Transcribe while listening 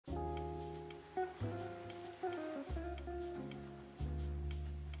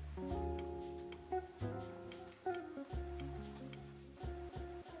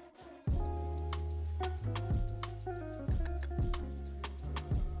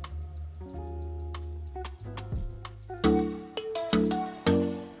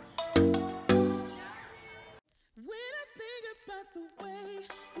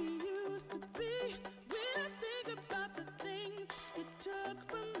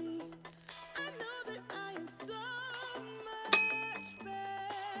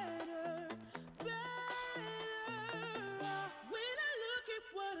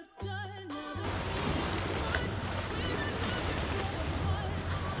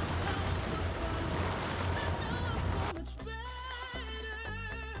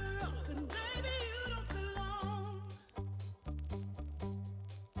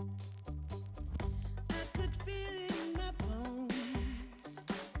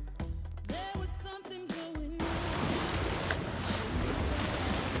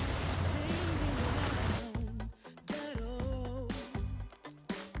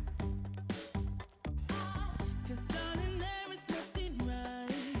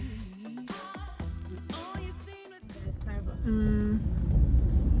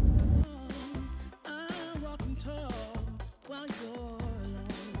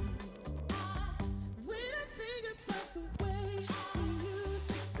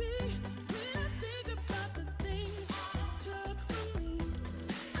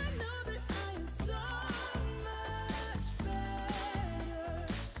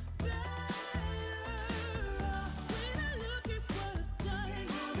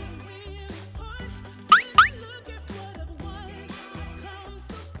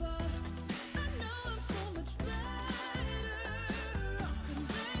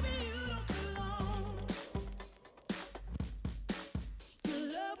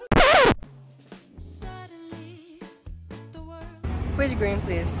Which green,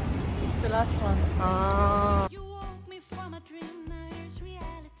 please? The last one. Ah.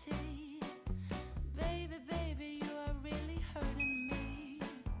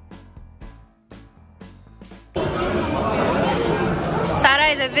 Sarah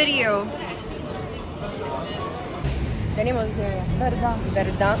is a video. The name of the area?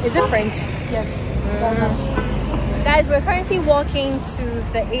 Verdun. Is it French? Yes. Guys, we're currently walking to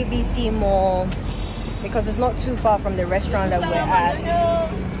the ABC Mall because it's not too far from the restaurant that we're at.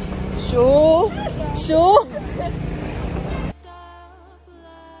 Sure.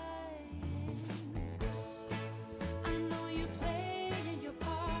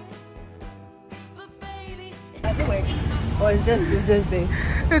 Or it's just there.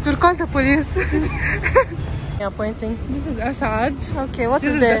 It will call the police. You're pointing. This is Asad. Okay, what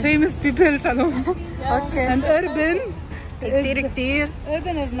this is the there? famous people salon. Okay. And urban.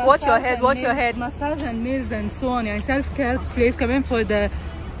 Urban is watch your head, watch your head. Massage and nails and so on. يعني self care place كمان for the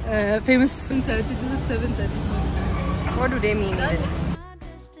famous 730. This is 730. What do they mean then?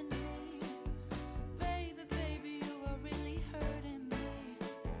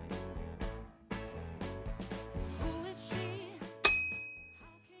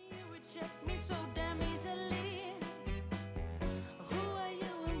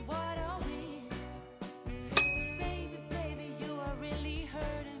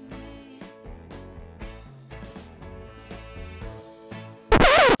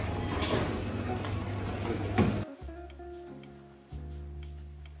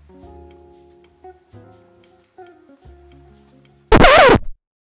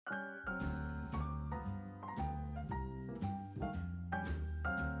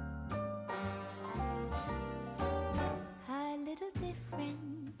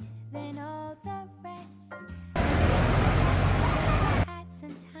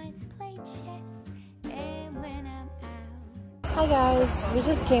 Hi guys, we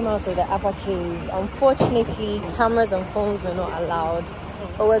just came out of the upper cave. Unfortunately, cameras and phones were not allowed,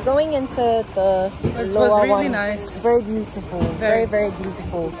 but we're going into the lower really one. Nice. Very beautiful, very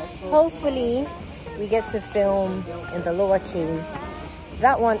beautiful. Hopefully we get to film in the lower cave.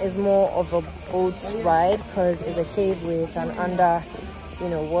 That one is more of a boat ride because it's a cave with an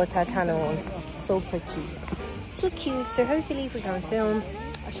water tunnel. So pretty, so cute. So hopefully if we can film,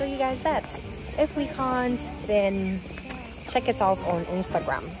 I'll show you guys that. If we can't, then check it out on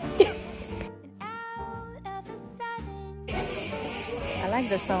Instagram. I like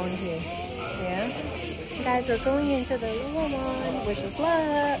the sound here. Yeah. Guys, we're going into the lower one, wish us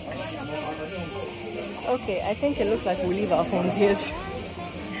luck. Okay, I think it looks like we'll leave our phones here.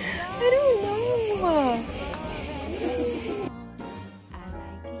 I don't know.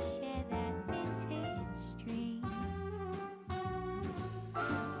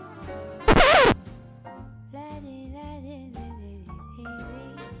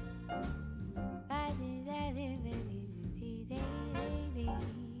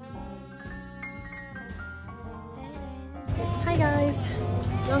 Hi guys,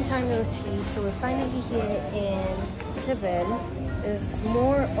 long time no see. So we're finally here in Jebel. It's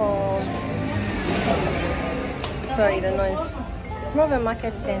more of, sorry the noise, it's more of a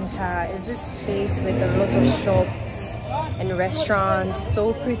market center. It's this place with a lot of shops and restaurants.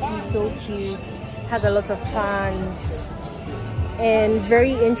 So pretty, so cute. Has a lot of plants and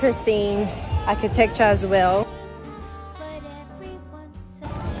very interesting architecture as well.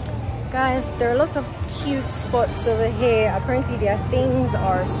 Guys, there are lots of cute spots over here. Apparently their things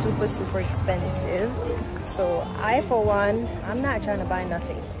are super expensive. So I, for one, I'm not trying to buy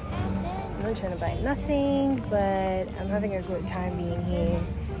nothing. I'm not trying to buy nothing, but I'm having a good time being here.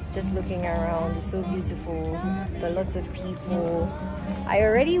 Just looking around. It's so beautiful. There are lots of people. I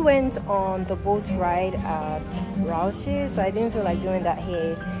already went on the boat ride at Rausche, so I didn't feel like doing that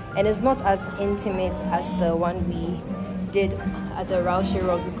here. And it's not as intimate as the one we did at the Rausche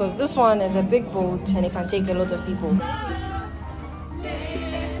Rock, because this one is a big boat and it can take a lot of people.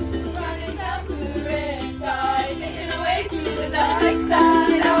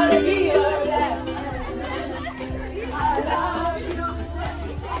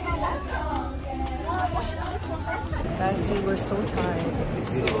 Guys, see, we're so tired.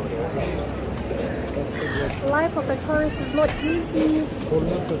 Life of a tourist is not easy.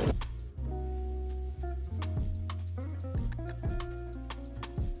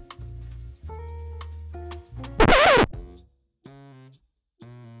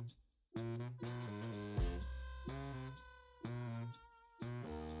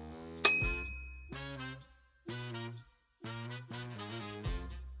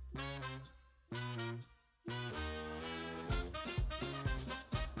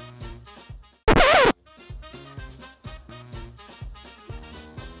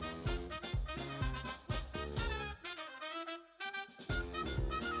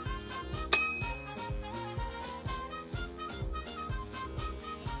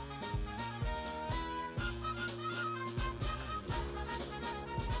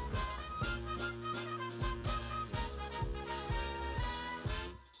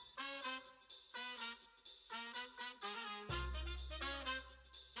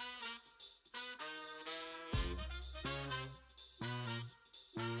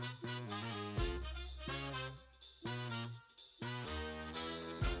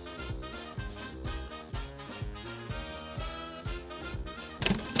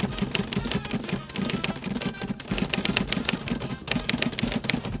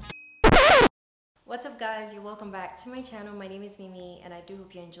 What's up guys, you're welcome back to my channel. My name is Mimi and I do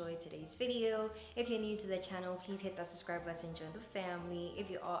hope you enjoyed today's video. If you're new to the channel, please hit that subscribe button, join the family. If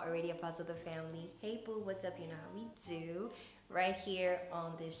you are already a part of the family, hey boo, what's up? You know how we do right here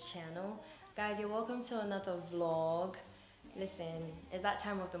on this channel. Guys, you're welcome to another vlog. Listen, it's that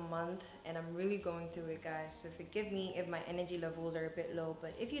time of the month and I'm really going through it, guys, so forgive me if my energy levels are a bit low,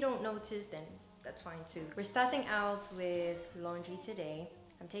 but if you don't notice, then that's fine too. We're starting out with laundry today.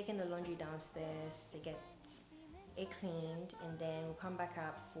 I'm taking the laundry downstairs to get it cleaned, and then we'll come back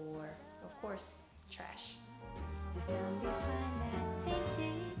up for, of course, trash. Does somebody find that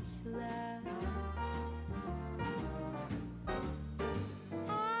vintage love?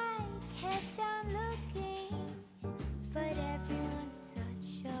 I kept on looking, but everyone's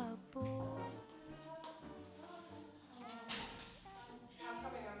such a bore. I'm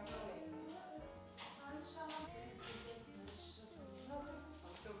coming.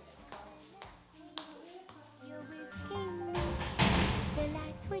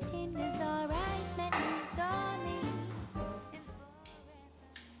 We're dim as our eyes met and saw me.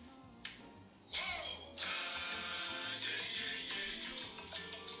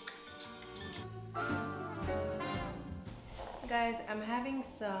 Guys, I'm having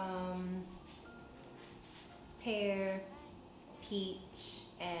some pear, peach,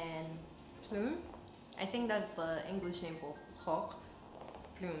 and plume. I think that's the English name for hoch.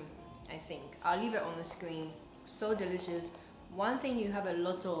 Plume, I think. I'll leave it on the screen. So delicious. One thing you have a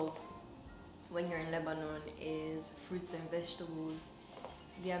lot of when you're in Lebanon is fruits and vegetables.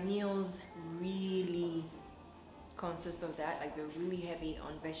 Their meals really consist of that, like they're really heavy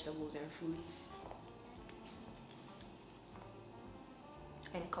on vegetables and fruits.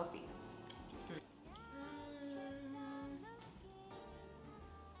 And coffee.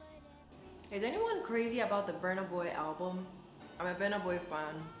 Is anyone crazy about the Burna Boy album? I'm a Burna Boy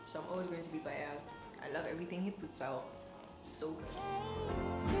fan, so I'm always going to be biased. I love everything he puts out. So good.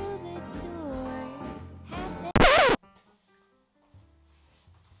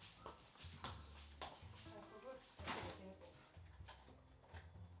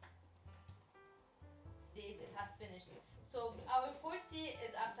 Days it has finished. So our 40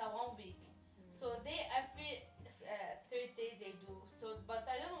 is after 1 week. So they every third day they do. So but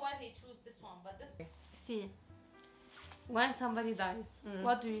I don't know why they choose this one. But this see, when somebody dies,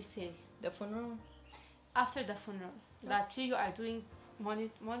 what do you say? The funeral. After the funeral, that you are doing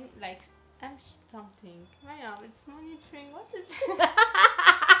money like something. Mariam, it's monitoring. What is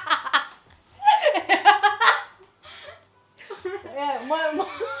Yeah,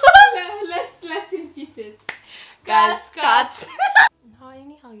 let's repeat it. guys, Cut. How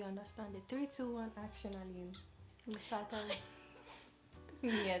anyhow you understand it? 3, 2, 1, action, Aline. We started.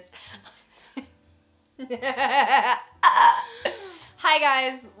 Yes. Hi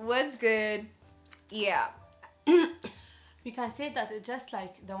guys, what's good? Yeah. We can say that it's just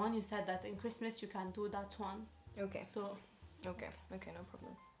like the one you said that in Christmas you can do that one. Okay. So Okay, no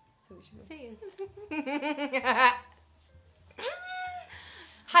problem. So we should go. say it.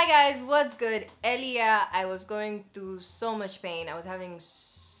 Hi guys, what's good? Earlier I was going through so much pain. I was having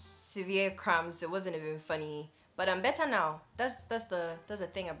severe cramps. It wasn't even funny, but I'm better now. That's the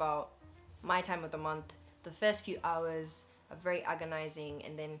thing about my time of the month. The first few hours are very agonizing,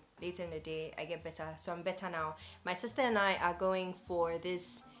 and then later in the day I get better. So I'm better now. My sister and I are going for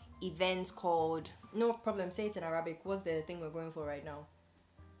this event called, no problem, say it in Arabic. What's the thing we're going for right now?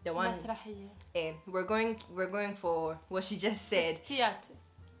 The one we're going for what she just said. It's theater.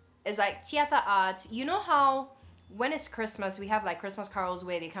 It's like theater art. You know how when it's Christmas we have like Christmas carols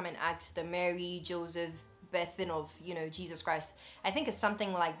where they come and act the Mary, Joseph, birthing of, you know, Jesus Christ. I think it's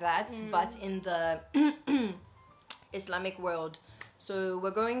something like that, but in the Islamic world. So we're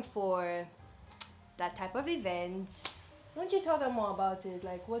going for that type of event. Won't you tell them more about it?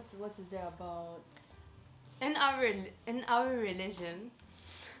 Like what is it about? In our religion.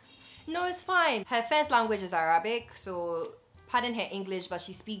 No, it's fine. Her first language is Arabic, so pardon her English, but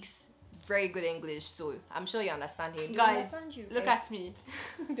she speaks very good English, so I'm sure you understand her. Guys, look at me.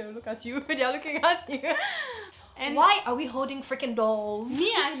 Don't look at you. They're looking at you. And why are we holding freaking dolls?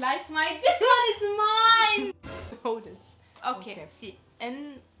 me, I like my. This one is mine. Hold it. Okay, see,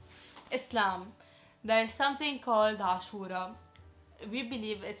 in Islam, there is something called Ashura. We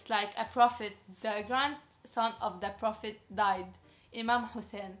believe it's like a prophet, the grandson of the prophet died, Imam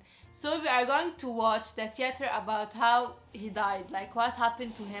Hussein. So we are going to watch the theater about how he died, like what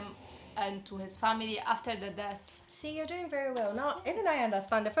happened to him and to his family after the death. See, you're doing very well. Now, even I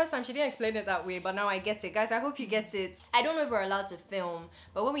understand. The first time she didn't explain it that way, but now I get it. Guys, I hope you get it. I don't know if we're allowed to film,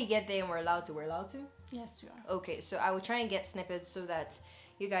 but when we get there and we're allowed to. Yes, we are. Okay, so I will try and get snippets so that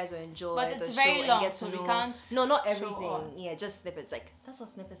you guys will enjoy But the it's show very and long, get to so know. we can't. No, not show everything. all. Yeah, just snippets. Like that's what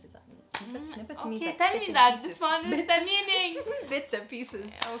snippets is. That means. Snippets means Okay, like tell bits me and that. pieces. This one is the meaning. Bits and pieces.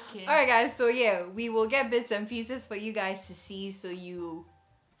 Okay. Alright guys, so yeah, we will get bits and pieces for you guys to see so you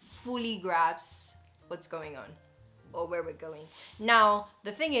fully grasp what's going on or where we're going. Now,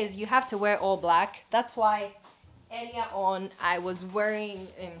 the thing is you have to wear all black. That's why earlier on I was wearing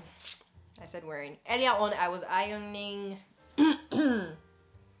earlier on I was ironing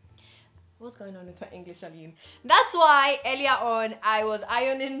what's going on with my English, Aline? That's why earlier on I was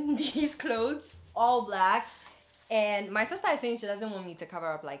ironing these clothes all black. And my sister is saying she doesn't want me to cover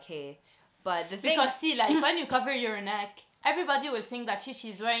up like hair. But the thing... Because see, like when you cover your neck, everybody will think that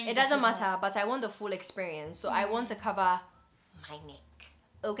she's wearing... It doesn't matter, but I want the full experience. So I want to cover my neck.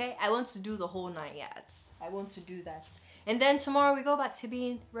 Okay? I want to do the whole 9 yards. I want to do that. And then tomorrow we go back to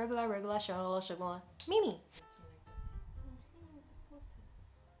being regular, Shagala, Mimi.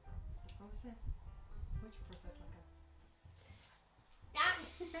 Which process like that?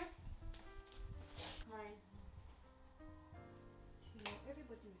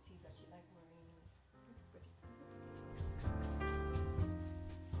 Everybody will see that you like wearing.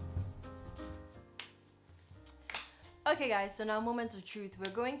 Okay guys, so now moments of truth.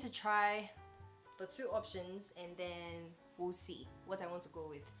 We're going to try the 2 options and then we'll see what I want to go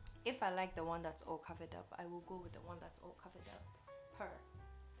with. If I like the one that's all covered up, I will go with the one that's all covered up.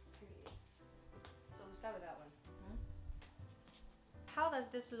 Period. So we'll start with that one. How does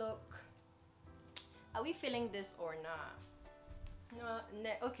this look? Are we feeling this or not?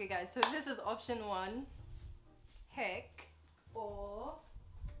 No, okay guys, so this is option 1. Heck. Or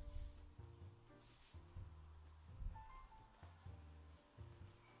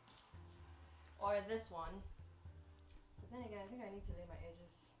this one. But then again, I think I need to lay my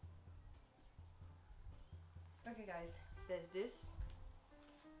edges. Okay guys, there's this.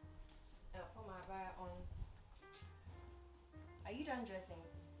 I'll put my abaya on. Are you done dressing?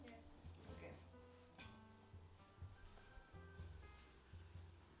 Yes. Okay.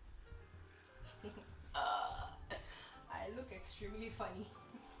 I look extremely funny.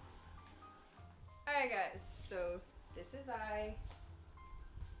 Alright guys, so this is I.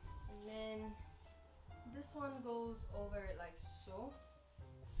 And then this one goes over it like so.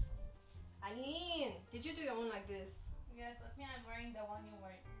 Aline, did you do your own like this? Yes, but me, I'm wearing the one you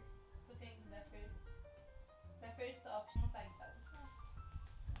were putting the first option like that.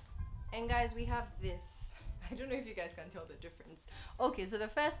 And guys, we have this. I don't know if you guys can tell the difference. Okay, so the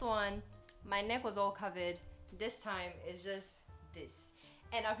first one, my neck was all covered. This time it's just this.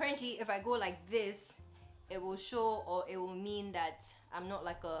 And apparently if I go like this, it will show, or it will mean that I'm not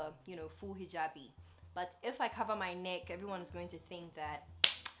like a, you know, full hijabi. But if I cover my neck, everyone is going to think that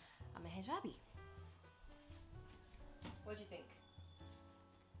I'm a hijabi. What do you think?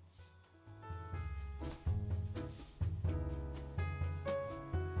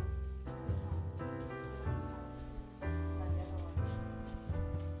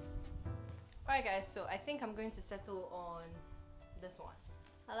 Alright guys, so I think I'm going to settle on this one.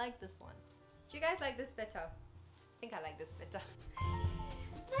 I like this one. Do you guys like this better? I think I like this better.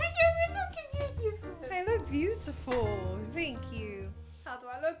 I look beautiful. Thank you. How do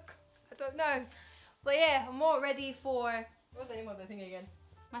I look? I don't know. But yeah, I'm all ready for... What's the name of the thing again?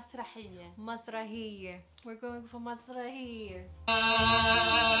 مسرحية. مسرحية. We're going for مسرحية.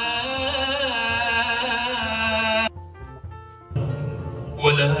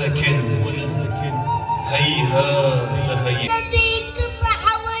 ولكن هيهات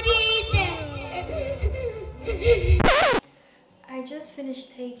I just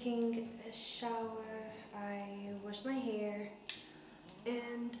finished taking a shower. I washed my hair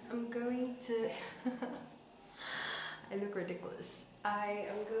and I'm going to I look ridiculous. I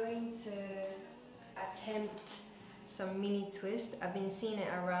am going to attempt some mini twist. I've been seeing it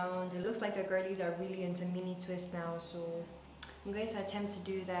around. It looks like the girlies are really into mini twist now, so I'm going to attempt to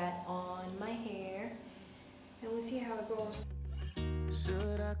do that on my hair and we'll see how it goes.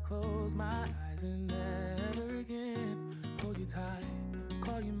 Should I close my eyes and never again hold you tight,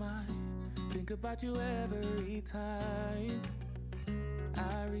 call you mine, think about you every time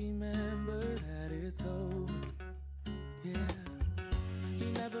I remember that it's over. Yeah, you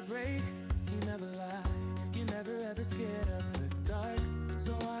never break, you never lie, you never ever scared of the dark.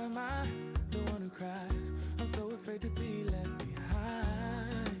 So why am I the one who cries? I'm so afraid to be left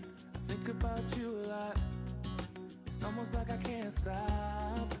behind. I think about you a lot. It's almost like I can't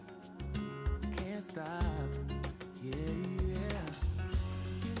stop. Can't stop. Yeah, yeah.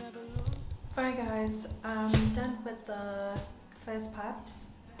 You never lose. Alright guys, I'm done with the first part.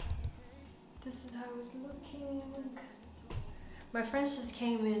 This is how it's looking. My friends just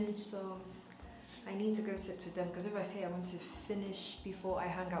came in, so I need to go sit with them, because if I say I want to finish before I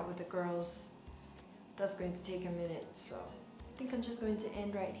hang out with the girls, that's going to take a minute. So I think I'm just going to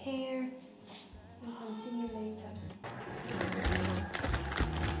end right here and continue later.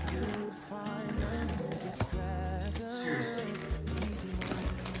 You'll find a distraction.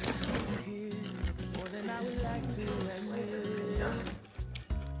 More than I would like to admit.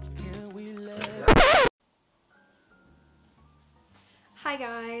 Can we let... Hi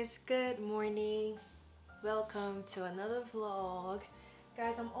guys, good morning. Welcome to another vlog.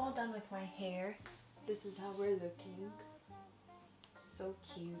 Guys, I'm all done with my hair. This is how we're looking. So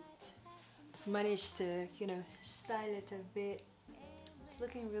cute. Managed to, you know, style it a bit. It's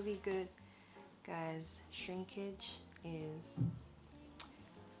looking really good. Guys, shrinkage is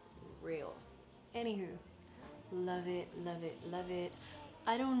real. Anywho, love it, love it, love it.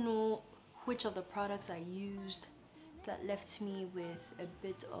 I don't know which of the products I used that left me with a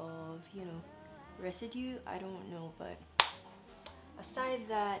bit of, you know, residue. I don't know, but aside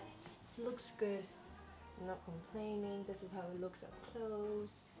that, it looks good. I'm not complaining. This is how it looks up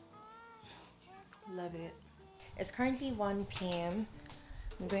close. Love it. It's currently 1 p.m.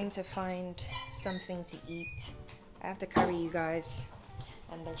 I'm going to find something to eat. I have to carry you guys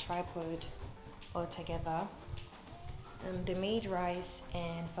and the tripod all together. They made rice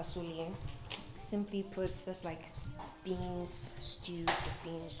and fasoli. Simply put, that's like beans stew,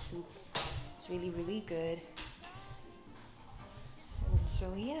 bean soup. It's really, really good. And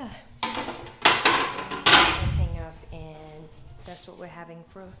so yeah, setting up, and that's what we're having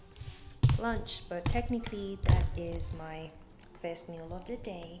for lunch. But technically that is my first meal of the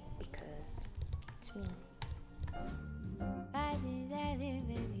day because it's me.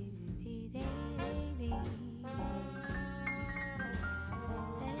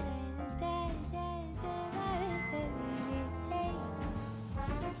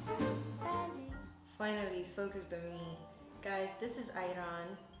 Finally, it's focused on me. Guys, this is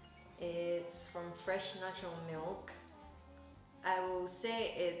ayran. It's from fresh natural milk. I will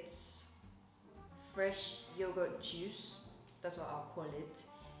say it's fresh yogurt juice. That's what I'll call it.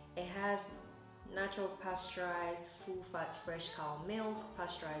 It has natural pasteurized, full fat fresh cow milk,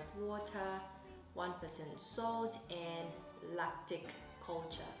 pasteurized water, 1% salt, and lactic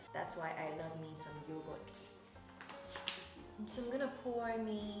culture. That's why I love me some yogurt. So I'm gonna pour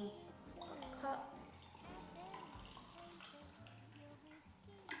me a cup.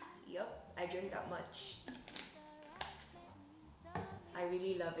 Yup. I drink that much. I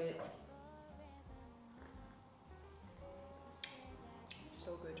really love it.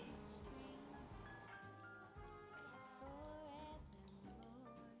 So good.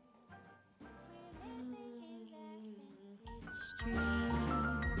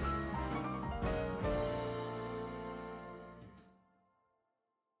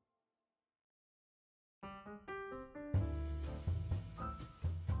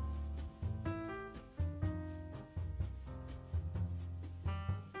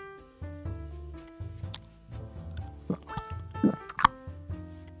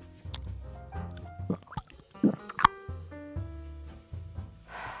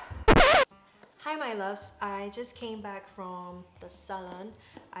 Hi my loves, I just came back from the salon.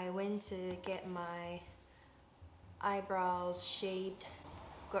 I went to get my eyebrows shaved,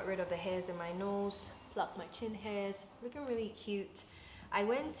 got rid of the hairs in my nose, plucked my chin hairs, looking really cute. I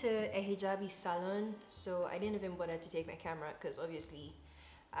went to a hijabi salon, so I didn't even bother to take my camera because obviously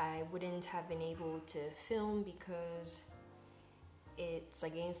I wouldn't have been able to film because it's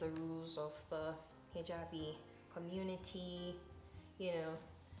against the rules of the hijabi community, you know.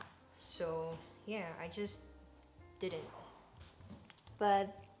 So yeah, I just didn't.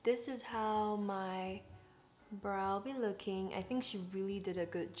 But this is how my brow be looking. I think she really did a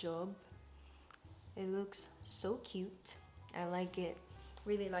good job. It looks so cute. I like it,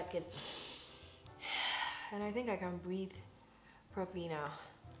 really like it. And I think I can breathe properly now.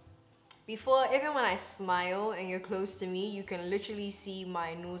 Before, even when I smile and you're close to me, you can literally see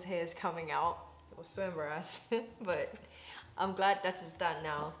my nose hairs coming out. It was so embarrassing, but I'm glad that is done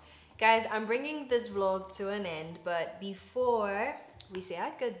now. Guys, I'm bringing this vlog to an end, but before we say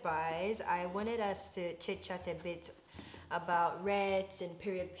our goodbyes, I wanted us to chit chat a bit about reds and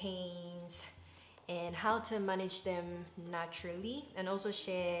period pains and how to manage them naturally, and also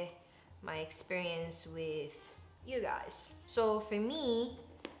share my experience with you guys. So for me,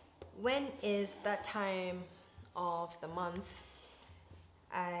 when is that time of the month,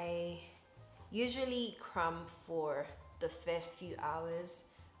 I usually cramp for the first few hours,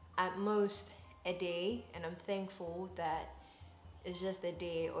 at most a day, and I'm thankful that it's just a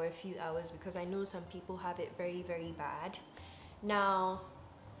day or a few hours because I know some people have it very, very bad. Now,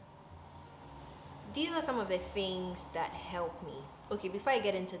 these are some of the things that help me. Okay, before I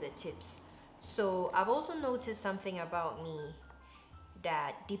get into the tips, so I've also noticed something about me,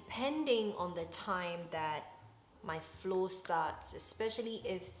 that depending on the time that my flow starts, especially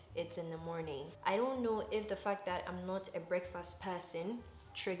if it's in the morning, I don't know if the fact that I'm not a breakfast person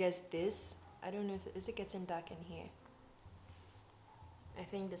triggers this. I don't know if is it getting dark in here. I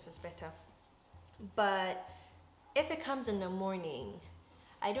think this is better. But if it comes in the morning,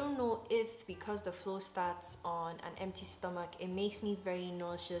 I don't know if because the flow starts on an empty stomach, it makes me very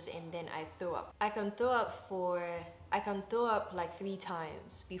nauseous and then I throw up. I can throw up like 3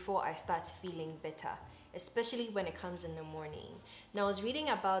 times before I start feeling better, especially when it comes in the morning. Now I was reading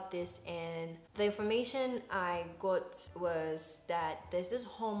about this and the information I got was that there's this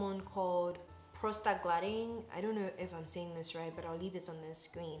hormone called prostaglandin. I don't know if I'm saying this right, but I'll leave it on the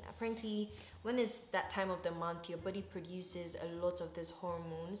screen. Apparently, when it's that time of the month, your body produces a lot of this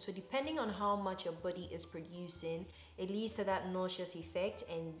hormone. So depending on how much your body is producing, it leads to that nauseous effect,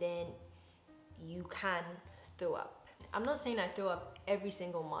 and then you can throw up. I'm not saying I throw up every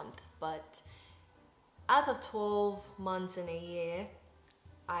single month, but out of 12 months in a year,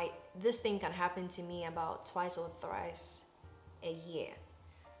 this thing can happen to me about twice or thrice a year,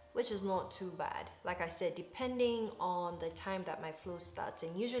 which is not too bad. Like I said, depending on the time that my flow starts,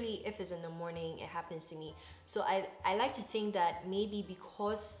 and usually if it's in the morning, it happens to me. So I like to think that maybe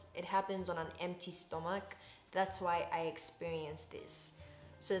because it happens on an empty stomach, that's why I experience this.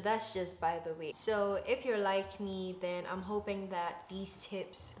 So that's just by the way. So if you're like me, then I'm hoping that these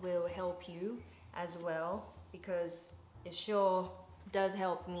tips will help you as well, because it sure does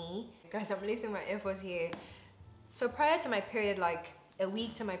help me. Guys, I'm lacing my earphones here. So prior to my period, like a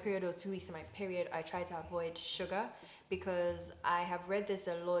week to my period or 2 weeks to my period, I try to avoid sugar because I have read this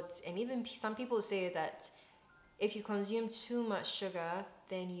a lot, and even some people say that if you consume too much sugar,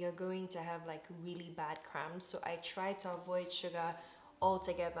 then you're going to have like really bad cramps. So I try to avoid sugar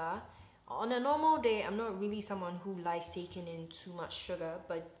altogether. On a normal day, I'm not really someone who likes taking in too much sugar,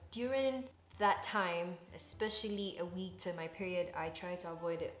 but during that time, especially a week to my period, I try to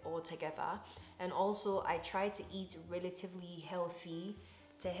avoid it altogether. And also I try to eat relatively healthy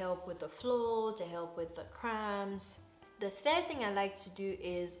to help with the flow, to help with the cramps. The third thing I like to do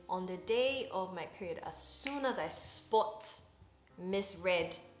is on the day of my period, as soon as I spot Miss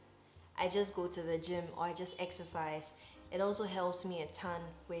Red, I just go to the gym or I just exercise. It also helps me a ton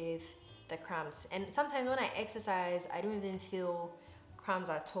with the cramps. And sometimes when I exercise, I don't even feel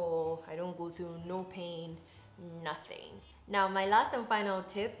cramps at all. I don't go through no pain, nothing. Now my last and final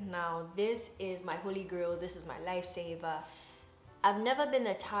tip, now this is my holy grail, this is my lifesaver. I've never been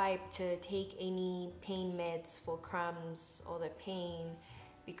the type to take any pain meds for cramps or the pain,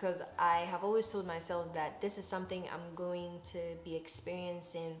 because I have always told myself that this is something I'm going to be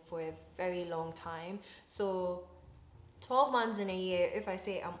experiencing for a very long time. So 12 months in a year, if I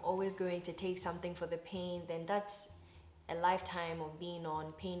say I'm always going to take something for the pain, then that's a lifetime of being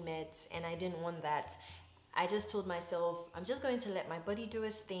on pain meds, and I didn't want that. I just told myself, I'm just going to let my body do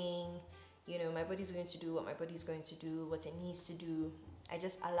its thing. You know, my body's going to do what my body's going to do, what it needs to do. I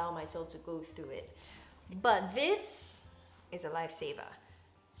just allow myself to go through it. But this is a lifesaver.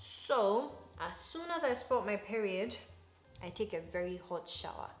 So, as soon as I spot my period, I take a very hot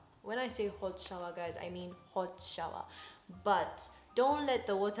shower. When I say hot shower, guys, I mean hot shower. But don't let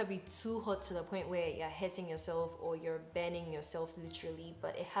the water be too hot to the point where you're hurting yourself or you're burning yourself literally,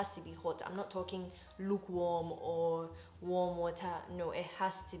 but it has to be hot. I'm not talking lukewarm or warm water. No, it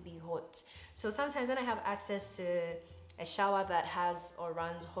has to be hot. So sometimes when I have access to a shower that has or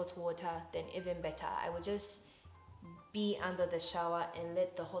runs hot water, then even better. I will just be under the shower and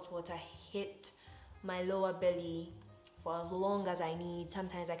let the hot water hit my lower belly for as long as I need.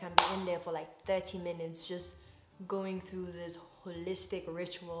 Sometimes I can be in there for like 30 minutes just going through this holistic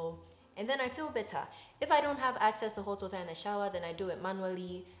ritual, and then I feel better. If I don't have access to hot water in the shower, then I do it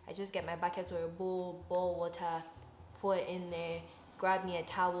manually. I just get my bucket or a bowl, boil water, pour it in there, grab me a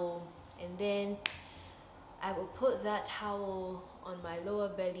towel, and then I will put that towel on my lower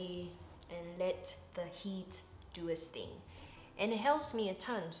belly and let the heat do its thing. And it helps me a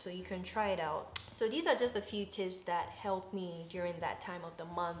ton, so you can try it out. So these are just a few tips that help me during that time of the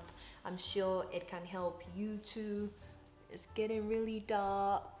month. I'm sure it can help you too. It's getting really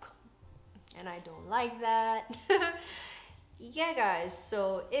dark and I don't like that. Yeah guys,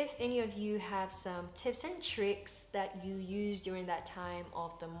 so if any of you have some tips and tricks that you use during that time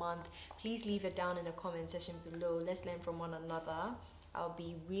of the month, please leave it down in the comment section below. Let's learn from one another. I'll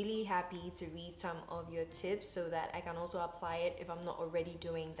be really happy to read some of your tips so that I can also apply it if I'm not already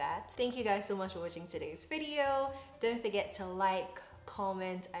doing that. Thank you guys so much for watching today's video. Don't forget to like,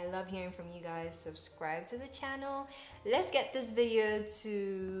 comment. I love hearing from you guys. Subscribe to the channel. Let's get this video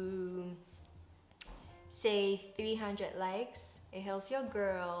to say 300 likes. It helps your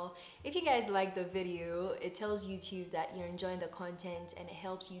girl. If you guys like the video, it tells YouTube that you're enjoying the content, and it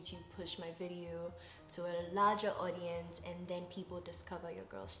helps YouTube push my video to a larger audience, and then people discover your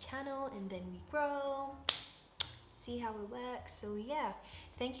girl's channel, and then we grow. See how it works. So yeah,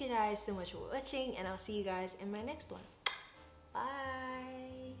 thank you guys so much for watching, and I'll see you guys in my next one. Bye.